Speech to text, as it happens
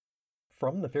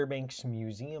From the Fairbanks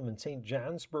Museum in St.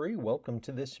 Johnsbury, welcome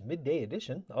to this midday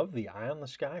edition of the Eye on the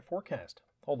Sky forecast.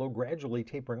 Although gradually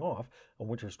tapering off, a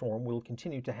winter storm will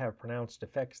continue to have pronounced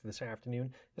effects this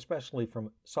afternoon, especially from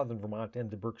southern Vermont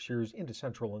and the Berkshires into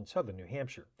central and southern New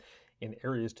Hampshire. In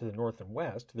areas to the north and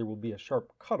west, there will be a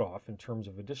sharp cutoff in terms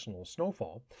of additional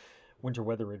snowfall. Winter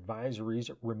weather advisories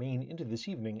remain into this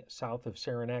evening south of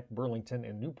Saranac, Burlington,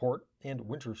 and Newport, and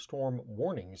winter storm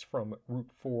warnings from Route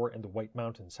 4 and the White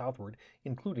Mountains southward,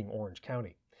 including Orange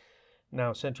County.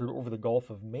 Now centered over the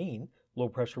Gulf of Maine, low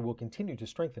pressure will continue to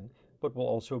strengthen, but will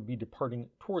also be departing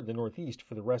toward the northeast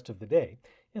for the rest of the day,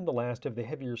 and the last of the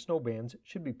heavier snow bands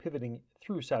should be pivoting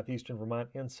through southeastern Vermont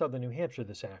and southern New Hampshire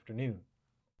this afternoon.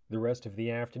 The rest of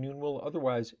the afternoon will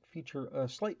otherwise feature a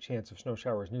slight chance of snow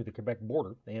showers near the Quebec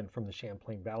border and from the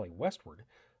Champlain Valley westward.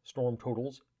 Storm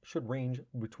totals should range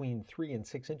between 3 and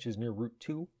 6 inches near Route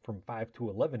 2, from 5 to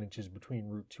 11 inches between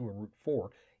Route 2 and Route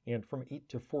 4, and from 8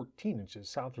 to 14 inches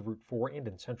south of Route 4 and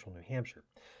in central New Hampshire.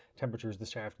 Temperatures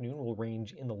this afternoon will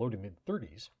range in the low to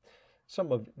mid-30s.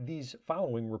 Some of these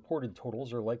following reported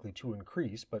totals are likely to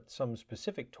increase, but some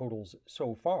specific totals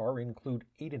so far include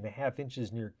 8.5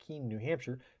 inches near Keene, New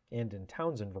Hampshire, and in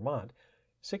Townsend, Vermont,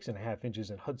 6.5 inches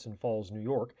in Hudson Falls, New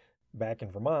York, back in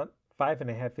Vermont,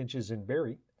 5.5 inches in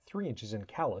Barrie, 3 inches in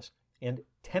Calais, and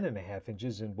 10.5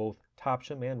 inches in both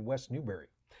Topsham and West Newbury.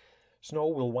 Snow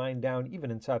will wind down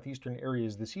even in southeastern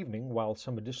areas this evening, while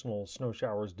some additional snow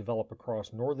showers develop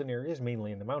across northern areas,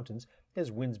 mainly in the mountains,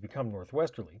 as winds become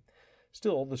northwesterly.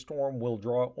 Still, the storm will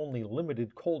draw only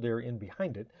limited cold air in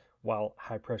behind it, while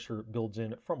high pressure builds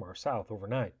in from our south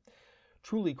overnight.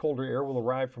 Truly colder air will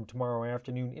arrive from tomorrow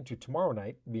afternoon into tomorrow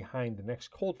night behind the next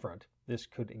cold front. This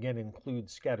could again include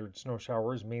scattered snow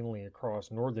showers mainly across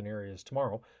northern areas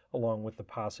tomorrow, along with the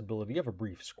possibility of a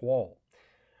brief squall.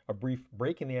 A brief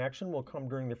break in the action will come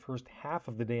during the first half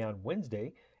of the day on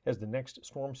Wednesday as the next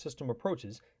storm system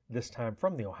approaches, this time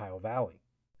from the Ohio Valley.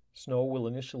 Snow will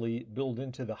initially build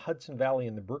into the Hudson Valley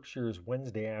and the Berkshires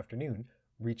Wednesday afternoon,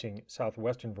 reaching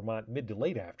southwestern Vermont mid to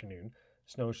late afternoon.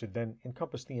 Snow should then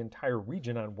encompass the entire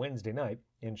region on Wednesday night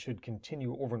and should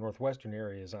continue over northwestern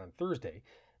areas on Thursday,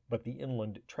 but the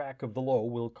inland track of the low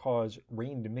will cause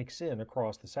rain to mix in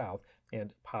across the south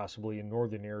and possibly in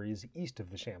northern areas east of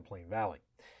the Champlain Valley.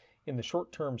 In the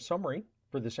short-term summary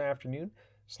for this afternoon,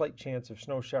 slight chance of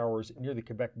snow showers near the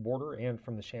Quebec border and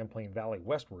from the Champlain Valley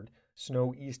westward,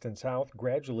 snow east and south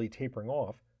gradually tapering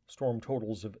off, storm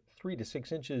totals of 3 to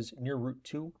 6 inches near Route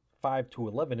 2, 5 to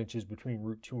 11 inches between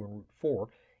Route 2 and Route 4,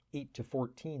 8 to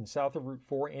 14 south of Route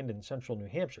 4 and in central New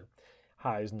Hampshire,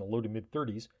 highs in the low to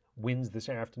mid-30s, winds this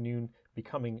afternoon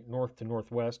becoming north to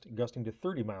northwest, gusting to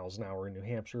 30 miles an hour in New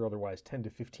Hampshire, otherwise 10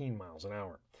 to 15 miles an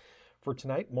hour. For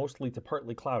tonight, mostly to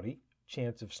partly cloudy,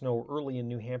 chance of snow early in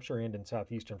New Hampshire and in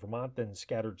southeastern Vermont, then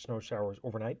scattered snow showers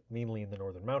overnight, mainly in the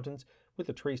northern mountains, with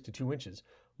a trace to 2 inches,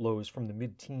 lows from the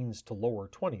mid-teens to lower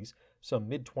 20s, some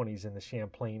mid-20s in the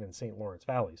Champlain and St. Lawrence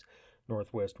valleys.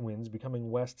 Northwest winds becoming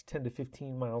west 10 to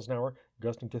 15 miles an hour,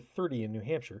 gusting to 30 in New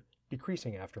Hampshire,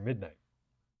 decreasing after midnight.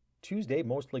 Tuesday,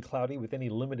 mostly cloudy with any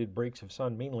limited breaks of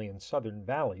sun mainly in southern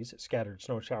valleys, scattered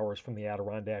snow showers from the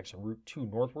Adirondacks and Route 2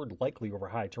 northward, likely over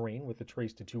high terrain with a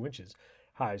trace to 2 inches.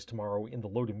 Highs tomorrow in the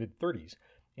low to mid-30s.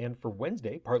 And for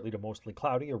Wednesday, partly to mostly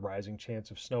cloudy, a rising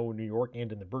chance of snow in New York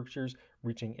and in the Berkshires,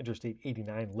 reaching Interstate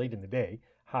 89 late in the day.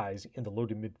 Highs in the low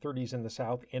to mid-30s in the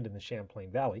south and in the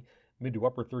Champlain Valley. Mid to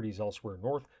upper 30s elsewhere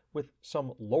north, with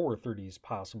some lower 30s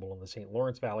possible in the St.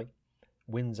 Lawrence Valley.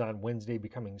 Winds on Wednesday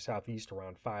becoming southeast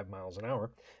around 5 miles an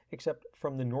hour, except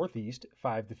from the northeast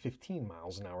 5 to 15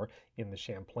 miles an hour in the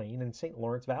Champlain and St.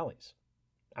 Lawrence valleys.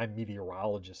 I'm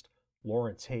meteorologist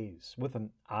Lawrence Hayes with an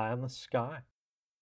Eye on the Sky.